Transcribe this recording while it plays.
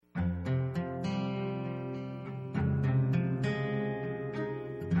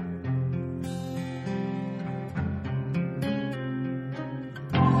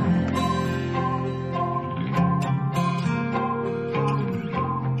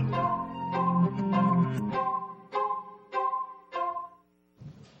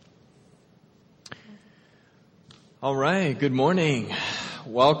All right, good morning.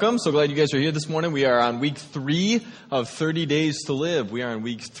 Welcome. So glad you guys are here this morning. We are on week 3 of 30 Days to Live. We are on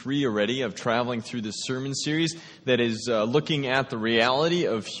week 3 already of traveling through this sermon series that is looking at the reality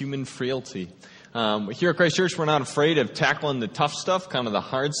of human frailty. Here at Christ Church, we're not afraid of tackling the tough stuff, kind of the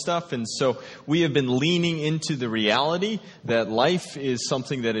hard stuff. And so we have been leaning into the reality that life is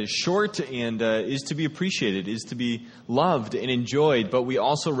something that is short and is to be appreciated, is to be loved and enjoyed. But we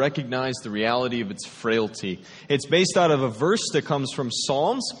also recognize the reality of its frailty. It's based out of a verse that comes from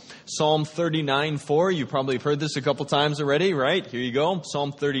Psalms, Psalm 39:4. You probably have heard this a couple times already, right? Here you go.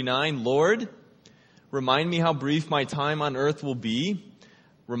 Psalm 39, Lord, remind me how brief my time on earth will be.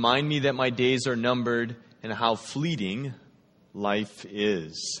 Remind me that my days are numbered and how fleeting life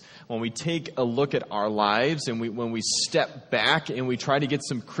is. When we take a look at our lives and when we step back and we try to get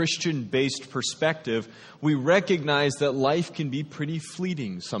some Christian-based perspective, we recognize that life can be pretty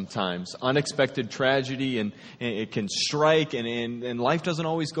fleeting sometimes. Unexpected tragedy and it can strike and life doesn't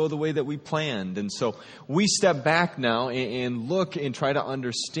always go the way that we planned. And so we step back now and look and try to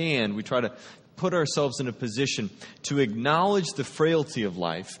understand. We try to put ourselves in a position to acknowledge the frailty of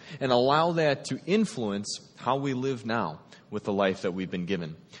life and allow that to influence how we live now with the life that we've been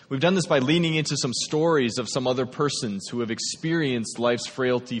given. We've done this by leaning into some stories of some other persons who have experienced life's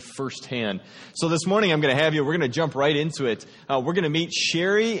frailty firsthand. So this morning we're going to jump right into it. We're going to meet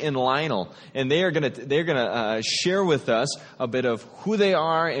Sherry and Lionel, and they're going to share with us a bit of who they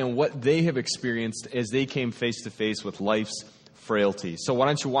are and what they have experienced as they came face to face with life's frailty. So why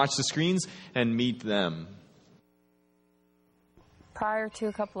don't you watch the screens and meet them? Prior to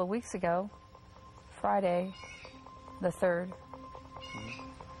a couple of weeks ago, Friday the 3rd,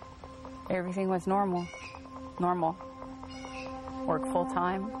 everything was normal. Worked full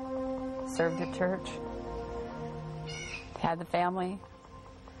time, served at church, had the family,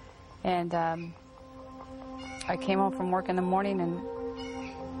 and I came home from work in the morning and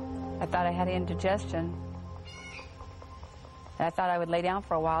I thought I had indigestion. I thought I would lay down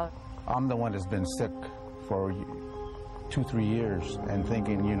for a while. I'm the one that's been sick for 2-3 years and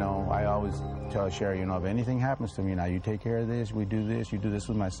thinking, I always tell Sherry, if anything happens to me now, you take care of this, we do this, you do this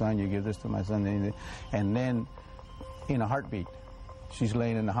with my son, you give this to my son, and then in a heartbeat, she's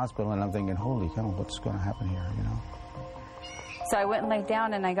laying in the hospital and I'm thinking, holy cow, what's going to happen here, So I went and laid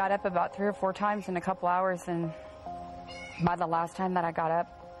down and I got up about 3 or 4 times in a couple hours, and by the last time that I got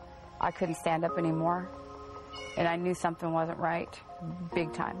up, I couldn't stand up anymore. And I knew something wasn't right,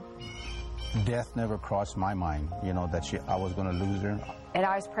 big time. Death never crossed my mind, that I was going to lose her. And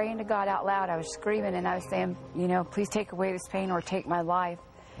I was praying to God out loud. I was screaming and I was saying, please take away this pain or take my life.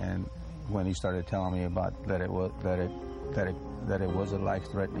 And when he started telling me about that it was a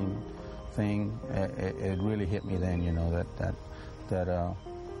life-threatening thing, it really hit me then, that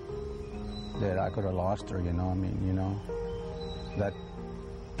I could have lost her.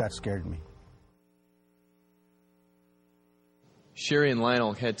 That scared me. Sherry and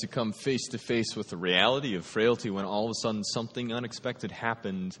Lionel had to come face to face with the reality of frailty when all of a sudden something unexpected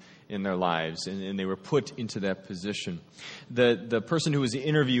happened in their lives, and they were put into that position. The person who was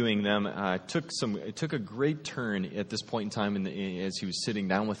interviewing them took a great turn at this point in time as he was sitting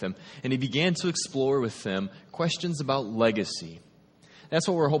down with them, and he began to explore with them questions about legacy. That's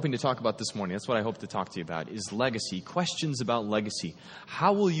what we're hoping to talk about this morning. That's what I hope to talk to you about, is legacy, questions about legacy.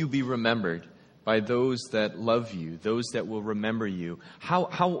 How will you be remembered by those that love you, those that will remember you?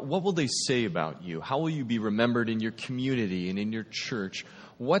 What will they say about you? How will you be remembered in your community and in your church?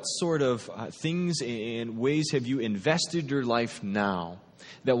 What sort of things and ways have you invested your life now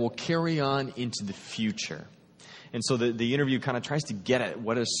that will carry on into the future? And so the interview kind of tries to get at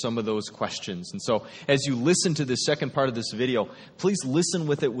what are some of those questions. And so as you listen to the second part of this video, please listen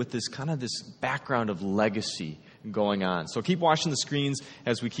with this background of legacy going on. So keep watching the screens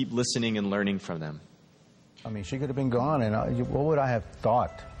as we keep listening and learning from them. She could have been gone, and what would I have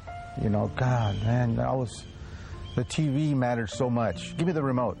thought? God, man, the TV mattered so much. Give me the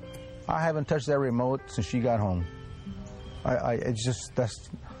remote. I haven't touched that remote since she got home. I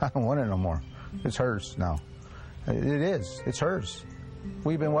don't want it no more. It's hers now. It is. It's hers.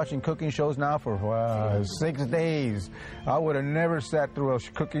 We've been watching cooking shows now for 6 days. I would have never sat through a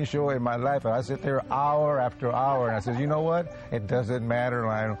cooking show in my life. I sit there hour after hour, and I said, you know what? It doesn't matter,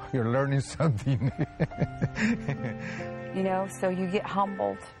 Lionel. You're learning something. So you get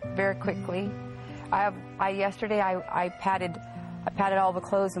humbled very quickly. Yesterday I patted all the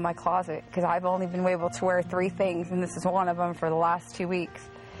clothes in my closet because I've only been able to wear 3 things, and this is one of them for the last 2 weeks.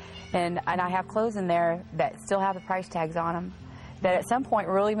 And I have clothes in there that still have the price tags on them that at some point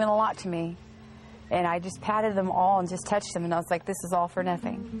really meant a lot to me. And I just patted them all and just touched them, and I was like, this is all for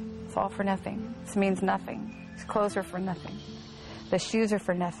nothing. It's all for nothing. This means nothing. These clothes are for nothing. The shoes are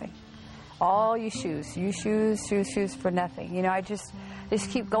for nothing. All you shoes for nothing. You know, I just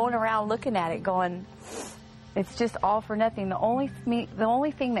keep going around looking at it going, it's just all for nothing. The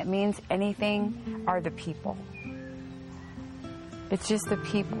only thing that means anything are the people. It's just the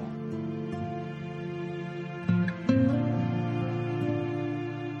people.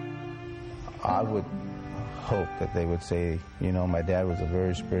 I would hope that they would say, you know, my dad was a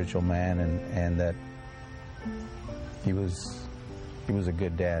very spiritual man and that he was a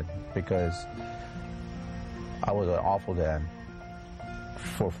good dad, because I was an awful dad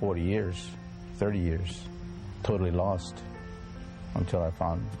for 40 years, 30 years, totally lost until I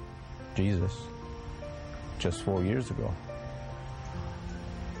found Jesus just 4 years ago.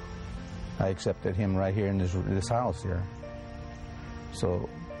 I accepted him right here in this house here. So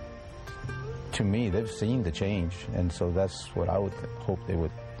to me, they've seen the change, and so that's what I would hope they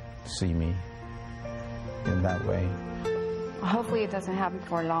would see me in that way. Hopefully it doesn't happen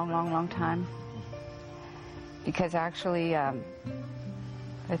for a long time. Because actually,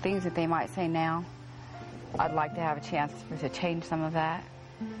 the things that they might say now, I'd like to have a chance to change some of that.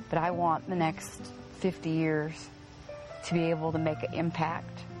 But I want the next 50 years to be able to make an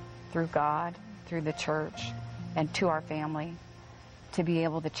impact through God, through the church, and to our family, to be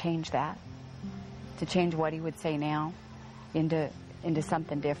able to change that, to change what he would say now into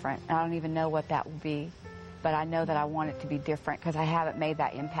something different. I don't even know what that will be, but I know that I want it to be different because I haven't made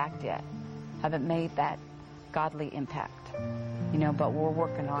that impact yet. I haven't made that godly impact, you know, but we're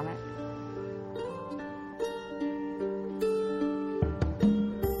working on it.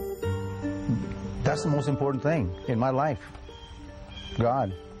 That's the most important thing in my life.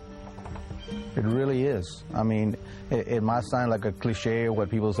 God. It really is. I mean, it might sound like a cliche or what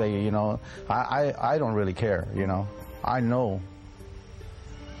people say, you know. I don't really care, you know. I know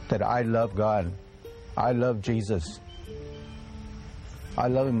that I love God. I love Jesus. I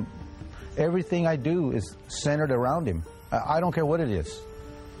love him. Everything I do is centered around him. I don't care what it is.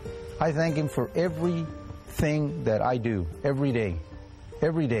 I thank him for everything that I do every day.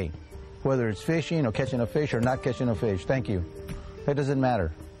 Every day. Whether it's fishing or catching a fish or not catching a fish. Thank you. It doesn't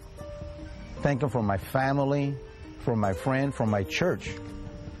matter. Thank him for my family, for my friend, for my church.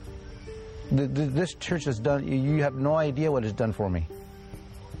 This church has done, you have no idea what it's done for me.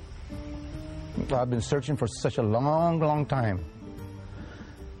 I've been searching for such a long time.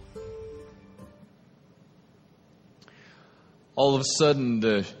 All of a sudden,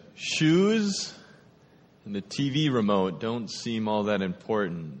 the shoes and the TV remote don't seem all that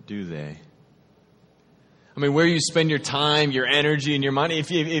important, do they? I mean, where you spend your time, your energy, and your money,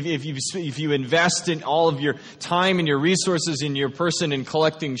 if you invest in all of your time and your resources in your person in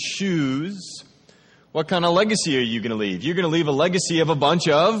collecting shoes, what kind of legacy are you going to leave? You're going to leave a legacy of a bunch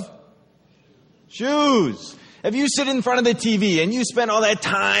of shoes. If you sit in front of the TV and you spend all that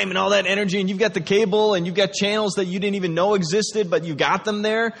time and all that energy and you've got the cable and you've got channels that you didn't even know existed, but you got them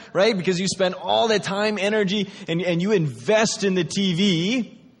there, right? Because you spend all that time, energy, and you invest in the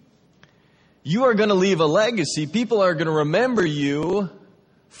TV, you are going to leave a legacy. People are going to remember you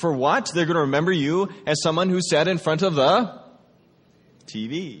for what? They're going to remember you as someone who sat in front of the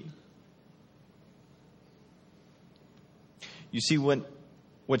TV. You see, what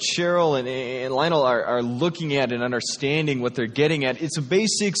Cheryl and Lionel are looking at and understanding, what they're getting at, it's a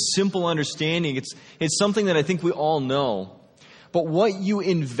basic, simple understanding. It's something that I think we all know. But what you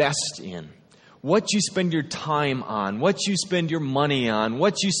invest in, what you spend your time on, what you spend your money on,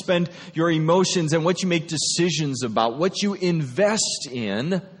 what you spend your emotions and what you make decisions about, what you invest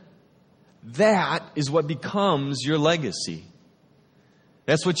in, that is what becomes your legacy.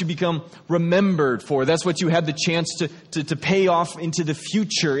 That's what you become remembered for. That's what you have the chance to pay off into the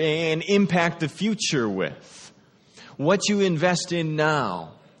future and impact the future with. What you invest in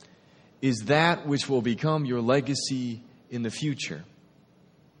now is that which will become your legacy in the future.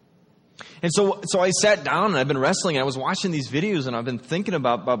 And so I sat down and I've been wrestling. I was watching these videos and I've been thinking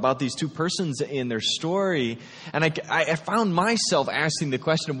about these two persons in their story. And I found myself asking the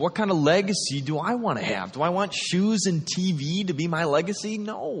question of what kind of legacy do I want to have? Do I want shoes and TV to be my legacy?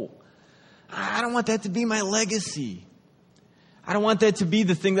 No. I don't want that to be my legacy. I don't want that to be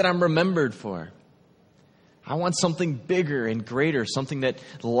the thing that I'm remembered for. I want something bigger and greater, something that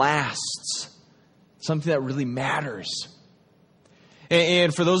lasts, something that really matters.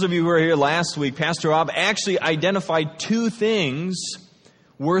 And for those of you who were here last week, Pastor Rob actually identified two things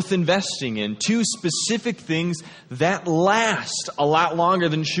worth investing in, two specific things that last a lot longer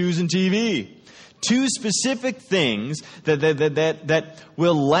than shoes and TV. Two specific things that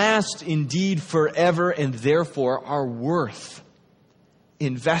will last indeed forever and therefore are worth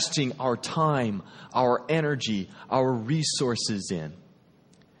investing our time, our energy, our resources in?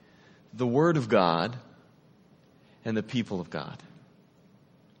 The Word of God and the people of God.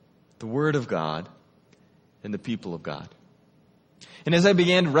 The Word of God and the people of God. And as I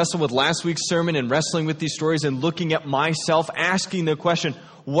began to wrestle with last week's sermon and wrestling with these stories and looking at myself, asking the question,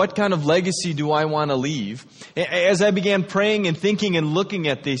 what kind of legacy do I want to leave? As I began praying and thinking and looking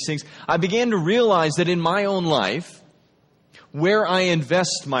at these things, I began to realize that in my own life, where I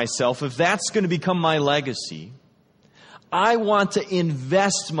invest myself, if that's going to become my legacy, I want to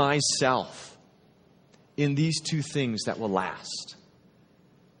invest myself in these two things that will last.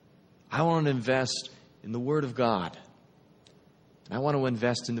 I want to invest in the Word of God. I want to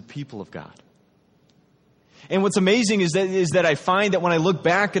invest in the people of God. And what's amazing is that I find that when I look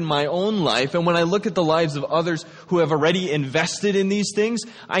back in my own life and when I look at the lives of others who have already invested in these things,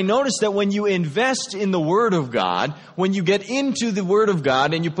 I notice that when you invest in the Word of God, when you get into the Word of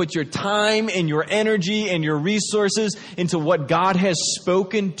God and you put your time and your energy and your resources into what God has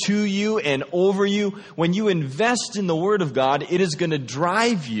spoken to you and over you, when you invest in the Word of God, it is going to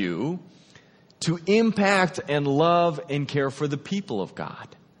drive you to impact and love and care for the people of God.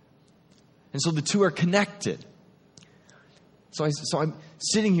 And so the two are connected. So I'm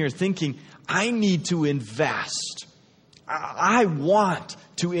sitting here thinking, I need to invest. I want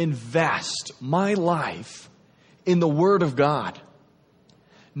to invest my life in the Word of God,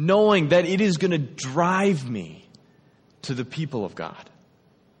 knowing that it is going to drive me to the people of God.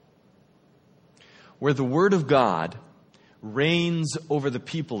 Where the Word of God reigns over the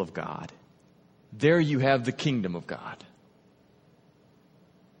people of God, there you have the kingdom of God.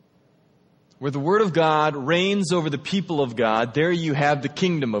 Where the Word of God reigns over the people of God, there you have the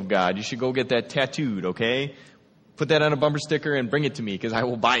kingdom of God. You should go get that tattooed, okay? Put that on a bumper sticker and bring it to me because I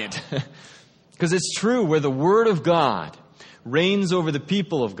will buy it. Because it's true, where the Word of God reigns over the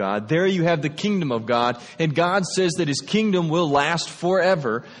people of God, there you have the kingdom of God. And God says that His kingdom will last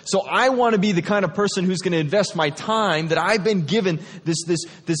forever. So I want to be the kind of person who's going to invest my time that I've been given this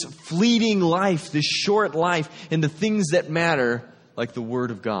fleeting life, this short life, in the things that matter, like the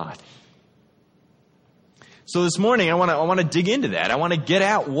Word of God. So this morning, I want to dig into that. I want to get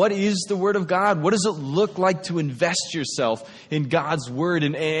out, what is the Word of God? What does it look like to invest yourself in God's Word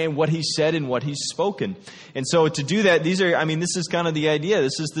and what He said and what He's spoken? And so to do that, this is kind of the idea.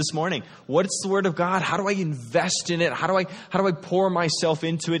 This is this morning. What's the Word of God? How do I invest in it? How do I pour myself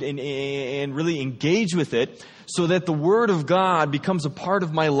into it and really engage with it so that the Word of God becomes a part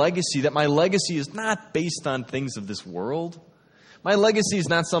of my legacy, that my legacy is not based on things of this world? My legacy is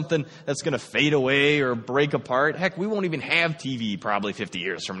not something that's going to fade away or break apart. Heck, we won't even have TV probably 50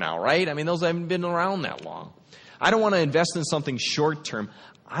 years from now, right? I mean, those haven't been around that long. I don't want to invest in something short-term.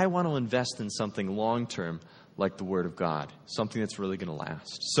 I want to invest in something long-term, like the Word of God, something that's really going to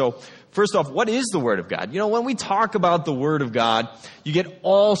last. So, first off, what is the Word of God? You know, when we talk about the Word of God, you get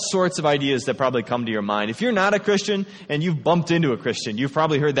all sorts of ideas that probably come to your mind. If you're not a Christian and you've bumped into a Christian, you've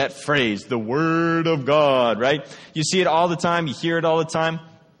probably heard that phrase, the Word of God, right? You see it all the time, you hear it all the time.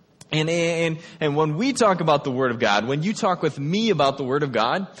 And when we talk about the Word of God, when you talk with me about the Word of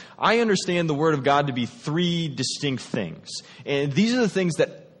God, I understand the Word of God to be three distinct things. And these are the things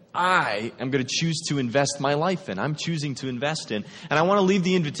that I am going to choose to invest my life in. I'm choosing to invest in. And I want to leave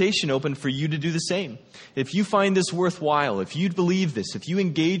the invitation open for you to do the same. If you find this worthwhile, if you believe this, if you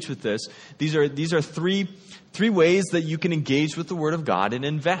engage with this, these are three ways that you can engage with the Word of God and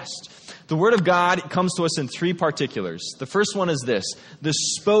invest. The Word of God comes to us in three particulars. The first one is this, the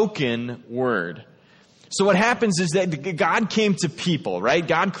spoken Word. So what happens is that God came to people, right?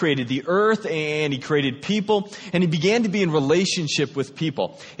 God created the earth and He created people and He began to be in relationship with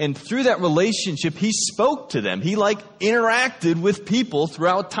people. And through that relationship, He spoke to them. He interacted with people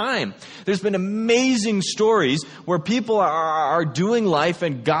throughout time. There's been amazing stories where people are doing life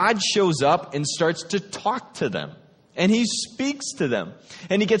and God shows up and starts to talk to them. And He speaks to them.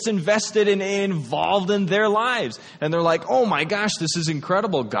 And He gets invested and involved in their lives. And they're like, oh my gosh, this is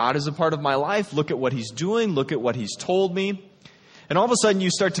incredible. God is a part of my life. Look at what He's doing. Look at what He's told me. And all of a sudden you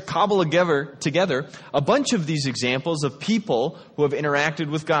start to cobble together a bunch of these examples of people who have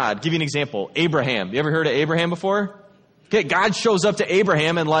interacted with God. I'll give you an example. Abraham. You ever heard of Abraham before? Okay, God shows up to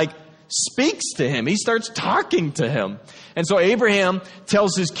Abraham and speaks to him. He starts talking to him. And so Abraham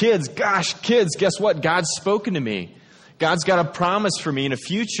tells his kids, gosh, kids, guess what? God's spoken to me. God's got a promise for me and a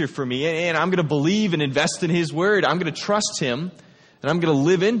future for me, and I'm going to believe and invest in His Word. I'm going to trust Him, and I'm going to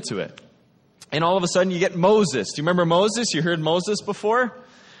live into it. And all of a sudden, you get Moses. Do you remember Moses? You heard Moses before?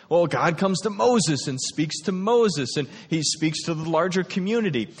 Well, God comes to Moses and speaks to Moses, and He speaks to the larger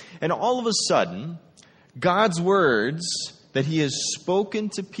community. And all of a sudden, God's words that he has spoken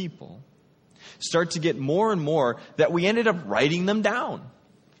to people start to get more and more that we ended up writing them down.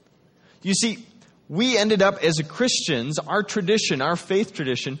 You see, we ended up as Christians, our tradition, our faith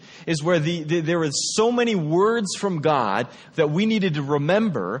tradition, is where there was so many words from God that we needed to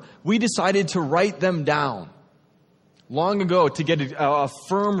remember, we decided to write them down long ago to get a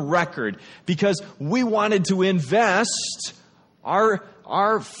firm record because we wanted to invest,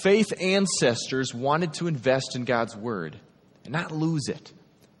 our faith ancestors wanted to invest in God's Word and not lose it.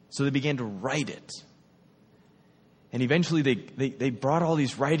 So they began to write it. And eventually they brought all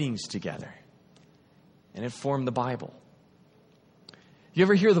these writings together. And it formed the Bible. You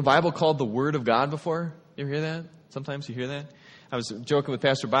ever hear the Bible called the Word of God before? You ever hear that? Sometimes you hear that? I was joking with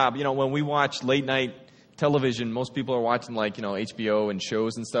Pastor Bob. You know, when we watch late night television, most people are watching HBO and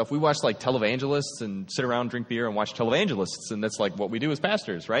shows and stuff. We watch televangelists and sit around, drink beer and watch televangelists. And that's what we do as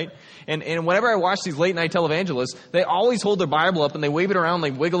pastors, right? And whenever I watch these late night televangelists, they always hold their Bible up and they wave it around,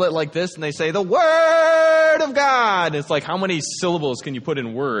 they wiggle it like this and they say, the Word of God. It's how many syllables can you put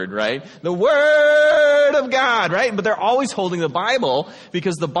in word, right? The Word of God, right? But they're always holding the Bible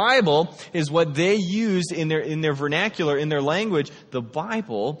because the Bible is what they use in their vernacular, in their language. The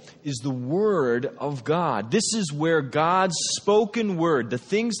Bible is the Word of God. This is where God's spoken word, the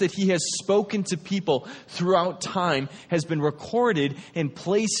things that he has spoken to people throughout time, has been recorded and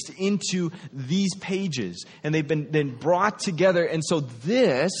placed into these pages. And they've been then brought together. And so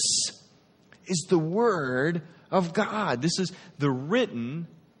this is the Word of God. This is the written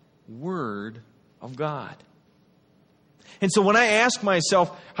Word of God. And so when I ask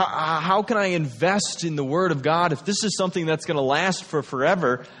myself, how can I invest in the Word of God if this is something that's going to last for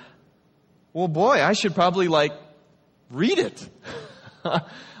forever? Well, boy, I should probably read it.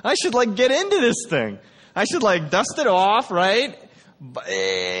 I should get into this thing. I should dust it off, right?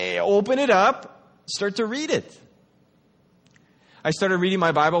 Open it up, start to read it. I started reading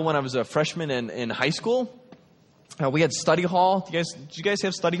my Bible when I was a freshman in high school. We had study hall. Did you guys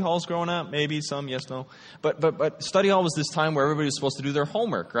have study halls growing up? Maybe some, yes, no. But study hall was this time where everybody was supposed to do their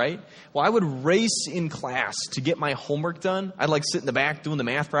homework, right? Well, I would race in class to get my homework done. I'd sit in the back doing the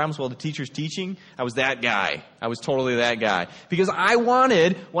math problems while the teacher's teaching. I was that guy. I was totally that guy. Because I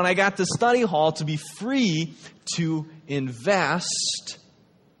wanted, when I got to study hall, to be free to invest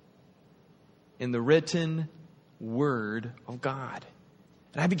in the written Word of God.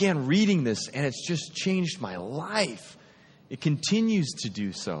 And I began reading this, and it's just changed my life. It continues to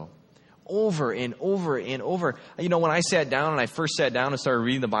do so over and over and over. You know, when I first sat down and started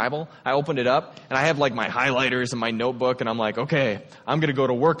reading the Bible, I opened it up, and I have my highlighters and my notebook, and I'm okay, I'm going to go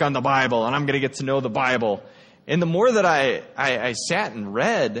to work on the Bible, and I'm going to get to know the Bible. And the more that I sat and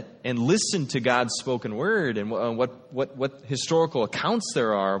read and listened to God's spoken word and what historical accounts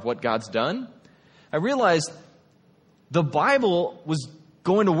there are of what God's done, I realized the Bible was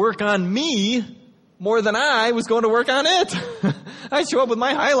going to work on me more than I was going to work on it. I show up with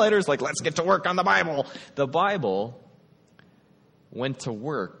my highlighters let's get to work on the Bible. The Bible went to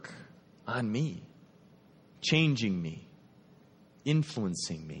work on me, changing me,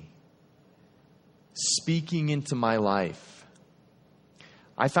 influencing me, speaking into my life.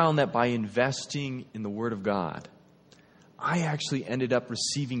 I found that by investing in the Word of God, I actually ended up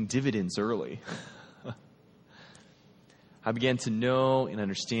receiving dividends early. I began to know and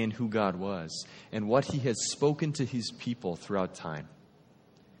understand who God was and what he has spoken to his people throughout time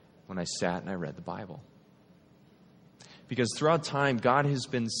when I sat and I read the Bible. Because throughout time, God has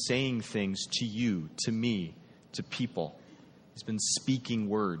been saying things to you, to me, to people. He's been speaking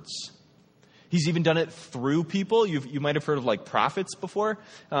words. He's even done it through people. You might have heard of prophets before.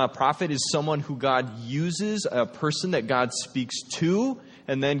 Prophet is someone who God uses, a person that God speaks to,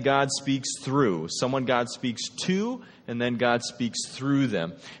 and then God speaks through. Someone God speaks to, and then God speaks through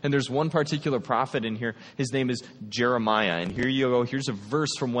them. And there's one particular prophet in here. His name is Jeremiah. And here you go. Here's a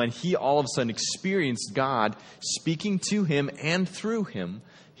verse from when he all of a sudden experienced God speaking to him and through him,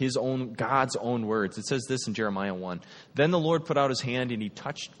 God's own words. It says this in Jeremiah 1. Then the Lord put out his hand and he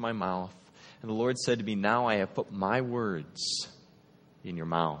touched my mouth. And the Lord said to me, now I have put my words in your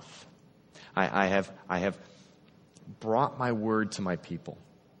mouth. I have brought my word to my people.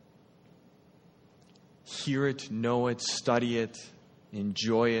 Hear it, know it, study it,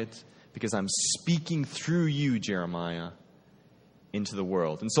 enjoy it, because I'm speaking through you, Jeremiah, into the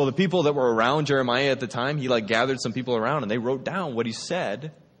world. And so the people that were around Jeremiah at the time, he gathered some people around and they wrote down what he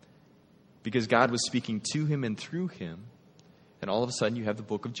said because God was speaking to him and through him. And all of a sudden you have the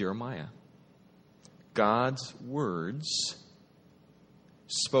book of Jeremiah. God's words,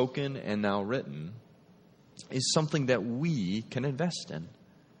 spoken and now written, is something that we can invest in.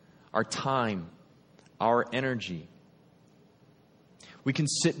 Our time, our energy, We can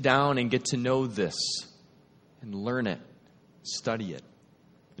sit down and get to know this and learn it, study it.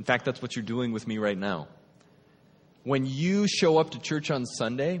 In fact, that's what you're doing with me right now. When you show up to church on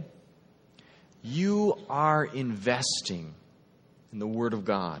Sunday, you are investing in the Word of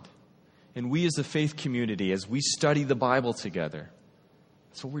God. And we as a faith community, as we study the Bible together,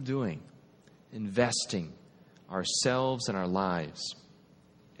 that's what we're doing. Investing ourselves and our lives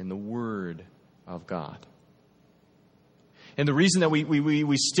in the Word of God. And the reason that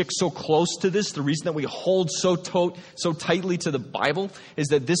we stick so close to this, the reason that we hold so tightly to the Bible, is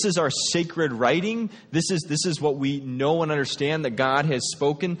that this is our sacred writing. This is what we know and understand that God has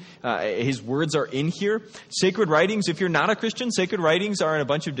spoken. His words are in here. Sacred writings, if you're not a Christian, sacred writings are in a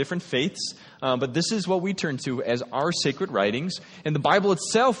bunch of different faiths. But this is what we turn to as our sacred writings. And the Bible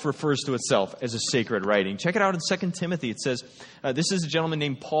itself refers to itself as a sacred writing. Check it out in 2 Timothy. It says, this is a gentleman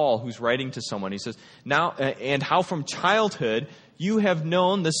named Paul who's writing to someone. He says, now, and how from childhood you have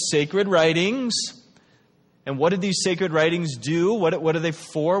known the sacred writings. And what did these sacred writings do? What are they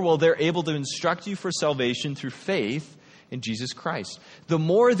for? Well, they're able to instruct you for salvation through faith in Jesus Christ. The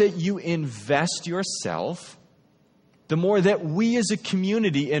more that you invest yourself, the more that we as a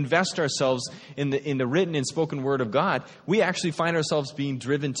community invest ourselves in the written and spoken Word of God, we actually find ourselves being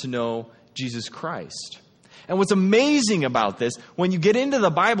driven to know Jesus Christ. And what's amazing about this, when you get into the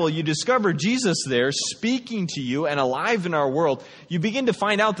Bible, you discover Jesus there speaking to you and alive in our world. You begin to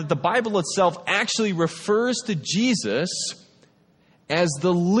find out that the Bible itself actually refers to Jesus as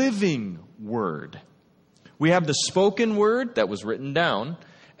the living Word. We have the spoken Word that was written down,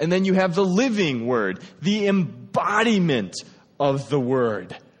 and then you have the living Word, the embodiment of the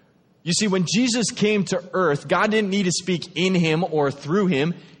Word. You see, when Jesus came to earth, God didn't need to speak in Him or through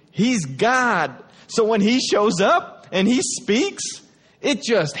Him. He's God. So when He shows up and He speaks, it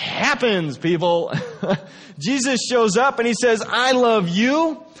just happens, people. Jesus shows up and He says, I love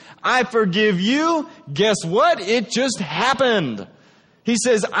you. I forgive you. Guess what? It just happened. He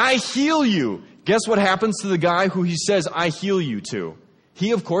says, I heal you. Guess what happens to the guy who He says, I heal you to?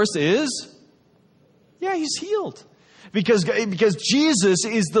 He, of course, is, he's healed. Because Jesus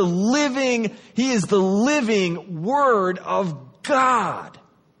is the living, He is the living Word of God.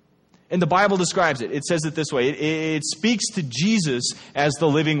 And the Bible describes it. It says it this way. It speaks to Jesus as the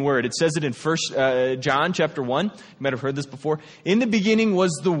living Word. It says it in 1 John chapter 1. You might have heard this before. In the beginning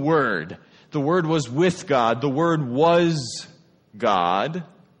was the Word. The Word was with God. The Word was God.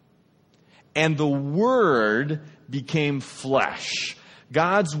 And the Word became flesh.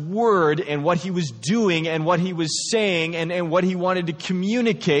 God's Word and what He was doing and what He was saying and what He wanted to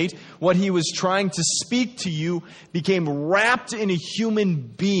communicate, what He was trying to speak to you, became wrapped in a human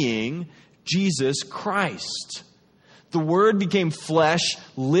being, Jesus Christ. The Word became flesh,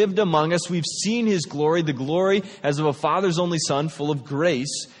 lived among us. We've seen His glory, the glory as of a Father's only Son, full of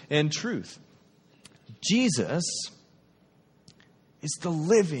grace and truth. Jesus is the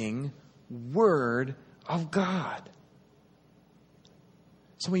living Word of God.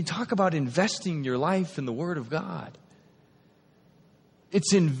 So when you talk about investing your life in the Word of God,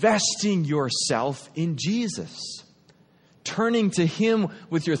 it's investing yourself in Jesus. Turning to Him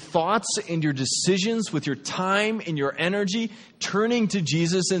with your thoughts and your decisions, with your time and your energy. Turning to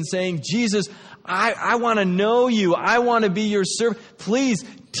Jesus and saying, Jesus, I want to know You. I want to be Your servant. Please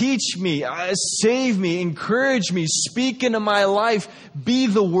teach me, save me, encourage me, speak into my life. Be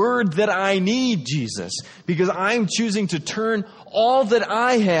the Word that I need, Jesus. Because I'm choosing to turn all that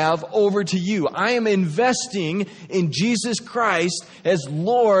I have over to You. I am investing in Jesus Christ as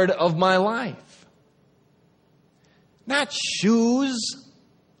Lord of my life. Not shoes,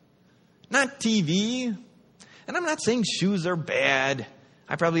 not TV. And I'm not saying shoes are bad.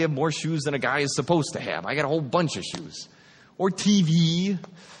 I probably have more shoes than a guy is supposed to have. I got a whole bunch of shoes. Or TV.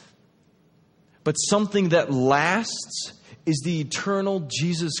 But something that lasts is the eternal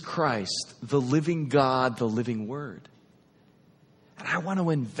Jesus Christ, the living God, the living Word. And I want to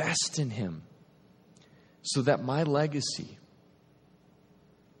invest in Him so that my legacy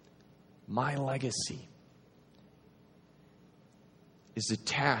is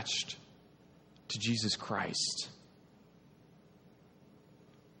attached to Jesus Christ.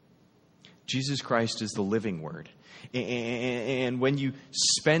 Jesus Christ is the living Word. And when you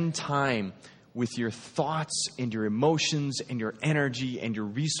spend time with your thoughts and your emotions and your energy and your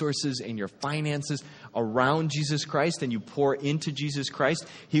resources and your finances around Jesus Christ and you pour into Jesus Christ,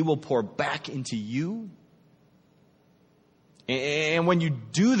 He will pour back into you. And when you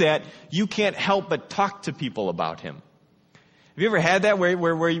do that, you can't help but talk to people about Him. Have you ever had that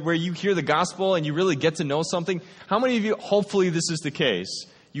where you hear the gospel and you really get to know something? How many of you, hopefully this is the case,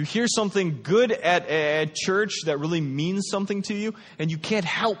 You hear something good at church that really means something to you, and you can't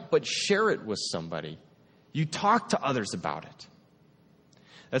help but share it with somebody. You talk to others about it.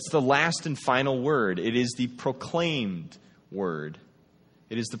 That's the last and final word. It is the proclaimed word.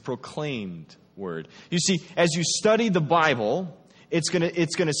 It is the proclaimed word. You see, as you study the Bible, it's going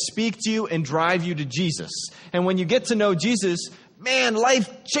to speak to you and drive you to Jesus. And when you get to know Jesus, man,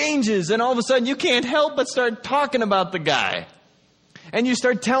 life changes, and all of a sudden you can't help but start talking about the guy. And you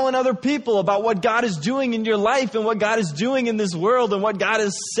start telling other people about what God is doing in your life and what God is doing in this world and what God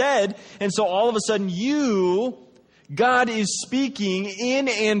has said. And so all of a sudden God is speaking in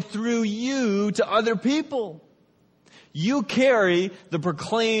and through you to other people. You carry the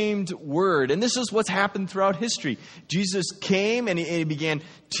proclaimed word. And this is what's happened throughout history. Jesus came and he began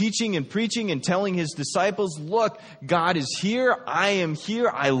teaching and preaching and telling his disciples, look, God is here. I am here.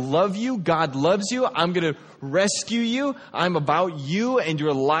 I love you. God loves you. I'm going to rescue you. I'm about you and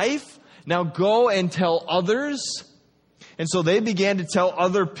your life. Now go and tell others. And so they began to tell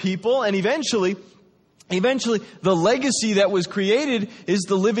other people. And eventually, the legacy that was created is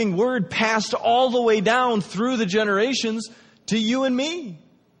the living word passed all the way down through the generations to you and me.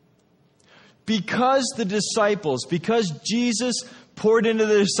 Because Jesus poured into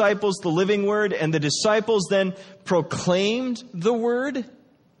the disciples the living word, and the disciples then proclaimed the word,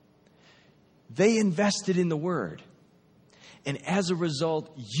 they invested in the word. And as a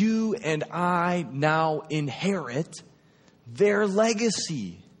result, you and I now inherit their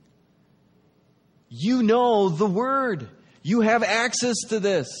legacy. You know the word. You have access to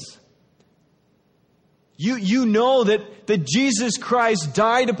this. You know that Jesus Christ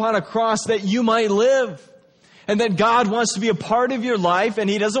died upon a cross that you might live. And that God wants to be a part of your life, and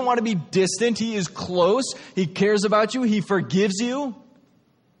He doesn't want to be distant. He is close. He cares about you. He forgives you.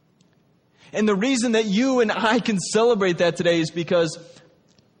 And the reason that you and I can celebrate that today is because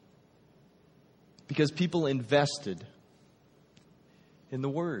people invested in the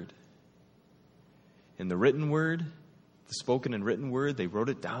word. In the written word, the spoken and written word, they wrote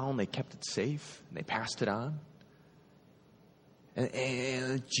it down, they kept it safe, and they passed it on.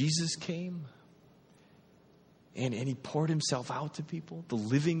 And Jesus came, and He poured Himself out to people, the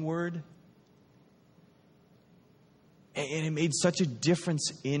living word. And it made such a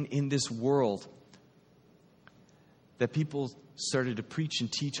difference in this world that people started to preach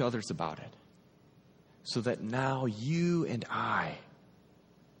and teach others about it. So that now you and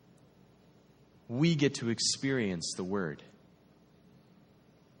we get to experience the word.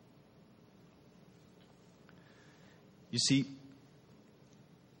 You see,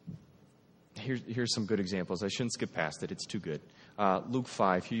 here's some good examples. I shouldn't skip past it. It's too good. Luke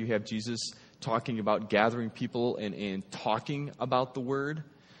 5, here you have Jesus talking about gathering people and talking about the word.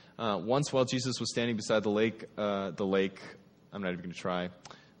 Once while Jesus was standing beside the lake, I'm not even going to try,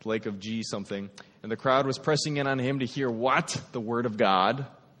 the lake of G something, and the crowd was pressing in on Him to hear what? The word of God.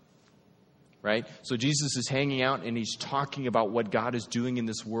 Right? So Jesus is hanging out and He's talking about what God is doing in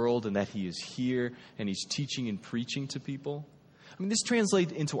this world and that He is here and He's teaching and preaching to people. I mean, this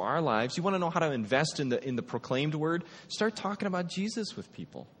translates into our lives. You want to know how to invest in the proclaimed word? Start talking about Jesus with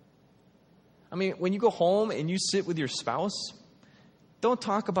people. I mean, when you go home and you sit with your spouse, don't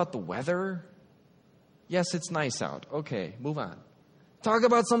talk about the weather. Yes, it's nice out. Okay, move on. Talk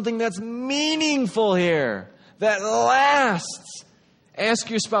about something that's meaningful here, that lasts. Ask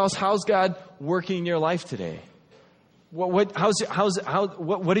your spouse, how's God working in your life today? What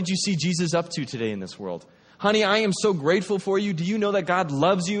did you see Jesus up to today in this world? Honey, I am so grateful for you. Do you know that God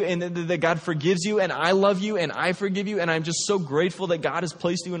loves you and that God forgives you, and I love you and I forgive you, and I'm just so grateful that God has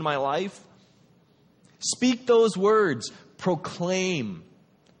placed you in my life? Speak those words. Proclaim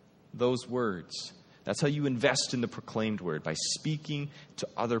those words. That's how you invest in the proclaimed word, by speaking to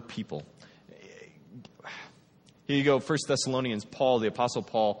other people. Here you go, 1 Thessalonians, Paul, the Apostle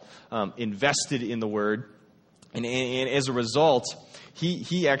Paul, invested in the Word. And as a result,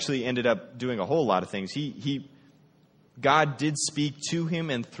 he actually ended up doing a whole lot of things. God did speak to him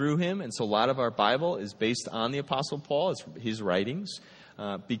and through him. And so a lot of our Bible is based on the Apostle Paul, it's his writings.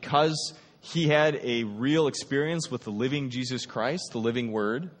 Because he had a real experience with the living Jesus Christ, the living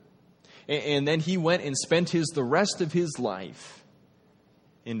Word. And then he went and spent the rest of his life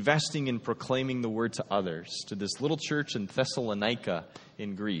investing in proclaiming the word to others, to this little church in Thessalonica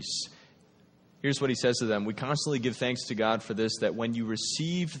in Greece. Here's what he says to them. We constantly give thanks to God for this, that when you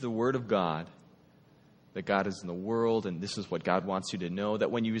received the word of God, that God is in the world, and this is what God wants you to know, that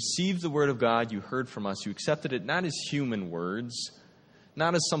when you received the word of God, you heard from us, you accepted it not as human words,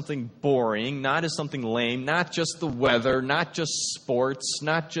 not as something boring, not as something lame, not just the weather, not just sports,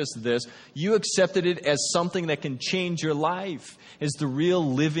 not just this. You accepted it as something that can change your life, as the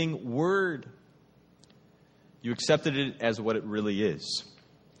real living Word. You accepted it as what it really is,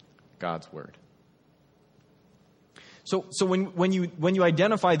 God's Word. So when you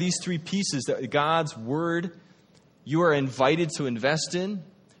identify these three pieces, that God's Word, you are invited to invest in.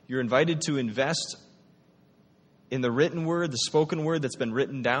 You're invited to invest in the written Word, the spoken Word that's been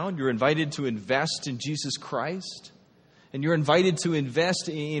written down. You're invited to invest in Jesus Christ. And you're invited to invest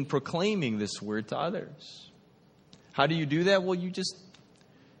in proclaiming this Word to others. How do you do that? Well,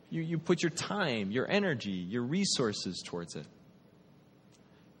 you put your time, your energy, your resources towards it.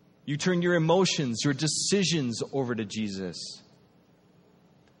 You turn your emotions, your decisions over to Jesus.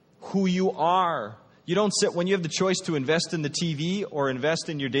 Who you are. You don't sit when you have the choice to invest in the TV or invest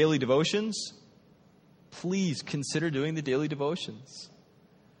in your daily devotions. Please consider doing the daily devotions.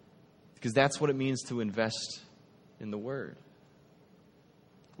 Because that's what it means to invest in the Word.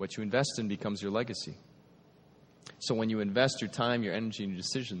 What you invest in becomes your legacy. So when you invest your time, your energy, and your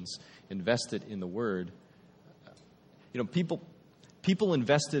decisions, invest it in the Word. People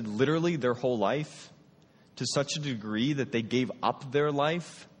invested literally their whole life to such a degree that they gave up their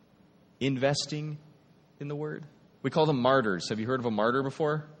life investing in the Word. We call them martyrs. Have you heard of a martyr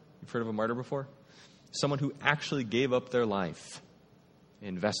before? You've heard of a martyr before? Someone who actually gave up their life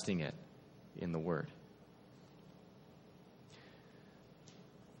investing it in the Word.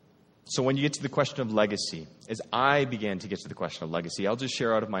 So when you get to the question of legacy, as I began to get to the question of legacy, I'll just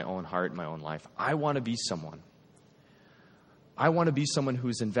share out of my own heart and my own life. I want to be someone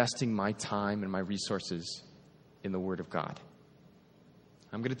who's investing my time and my resources in the Word of God.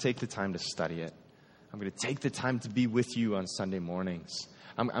 I'm going to take the time to study it. I'm going to take the time to be with you on Sunday mornings.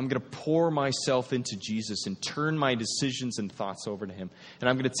 I'm going to pour myself into Jesus and turn my decisions and thoughts over to Him. And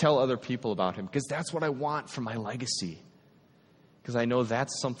I'm going to tell other people about Him because that's what I want for my legacy. Because I know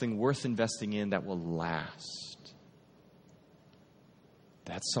that's something worth investing in that will last.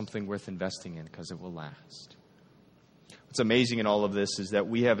 That's something worth investing in because it will last. What's amazing in all of this is that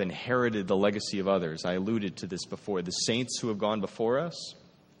we have inherited the legacy of others. I alluded to this before. The saints who have gone before us,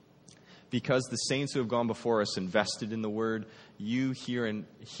 because the saints who have gone before us invested in the Word, you here and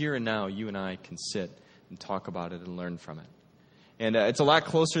now, you and I can sit and talk about it and learn from it. And it's a lot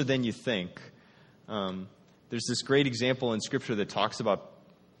closer than you think. There's this great example in Scripture that talks about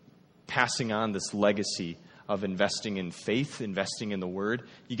passing on this legacy of investing in faith, investing in the Word.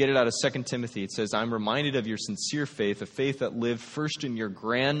 You get it out of 2 Timothy. It says, I'm reminded of your sincere faith, a faith that lived first in your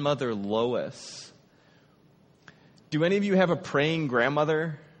grandmother Lois. Do any of you have a praying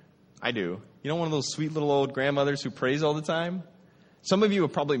grandmother? I do. You know, one of those sweet little old grandmothers who prays all the time? Some of you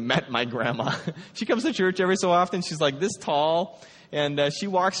have probably met my grandma. She comes to church every so often. She's like this tall. And she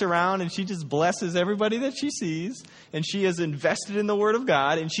walks around and she just blesses everybody that she sees. And she has invested in the Word of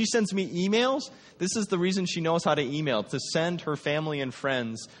God. And she sends me emails. This is the reason she knows how to email, to send her family and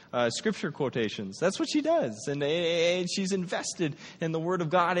friends Scripture quotations. That's what she does. And she's invested in the Word of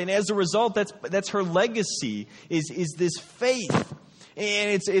God. And as a result, that's her legacy, is this faith.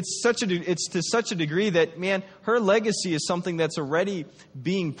 And it's to such a degree that, man, her legacy is something that's already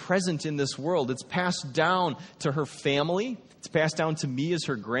being present in this world. It's passed down to her family. It's passed down to me as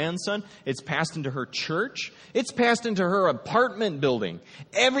her grandson. It's passed into her church. It's passed into her apartment building.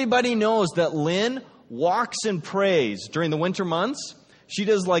 Everybody knows that Lynn walks and prays during the winter months. She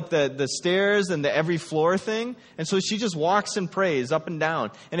does like the stairs and the every floor thing. And so she just walks and prays up and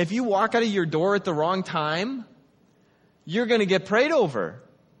down. And if you walk out of your door at the wrong time, you're going to get prayed over.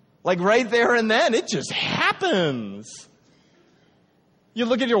 Like right there and then. It just happens. You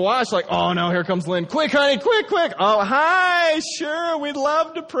look at your watch like, oh, no, here comes Lynn. Quick, honey, quick. Oh, hi, sure, we'd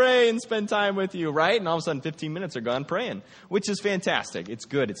love to pray and spend time with you, right? And all of a sudden, 15 minutes are gone praying, which is fantastic. It's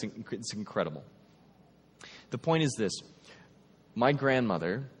good. It's incredible. The point is this. My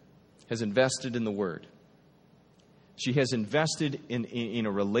grandmother has invested in the Word. She has invested in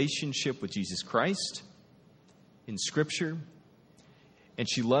a relationship with Jesus Christ, in Scripture, and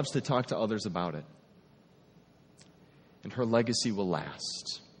she loves to talk to others about it. And her legacy will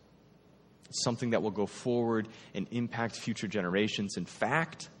last. It's something that will go forward and impact future generations. In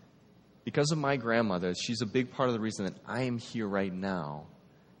fact, because of my grandmother, she's a big part of the reason that I am here right now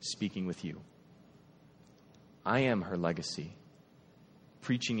speaking with you. I am her legacy,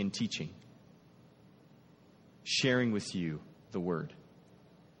 preaching and teaching, sharing with you the Word.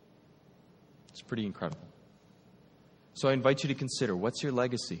 It's pretty incredible. So I invite you to consider, what's your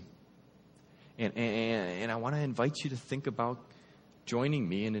legacy? And I want to invite you to think about joining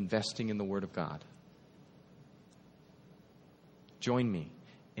me in investing in the Word of God. Join me.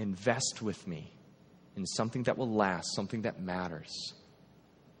 Invest with me in something that will last, something that matters.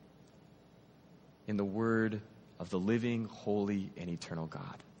 In the word of the living, holy, and eternal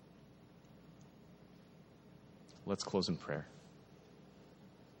God. Let's close in prayer.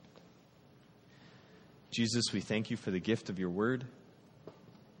 Jesus, we thank you for the gift of your word.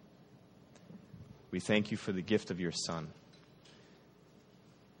 We thank you for the gift of your Son.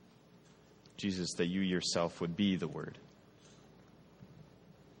 Jesus, that you yourself would be the word.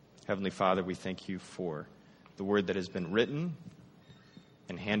 Heavenly Father, we thank you for the word that has been written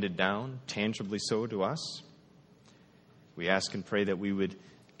and handed down, tangibly so to us. We ask and pray that we would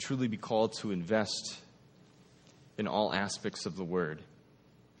truly be called to invest in all aspects of the word.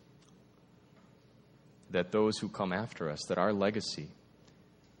 That those who come after us, that our legacy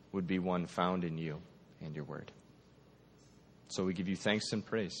would be one found in you and your word. So we give you thanks and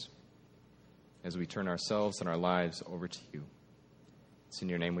praise as we turn ourselves and our lives over to you. It's in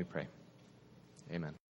your name we pray. Amen.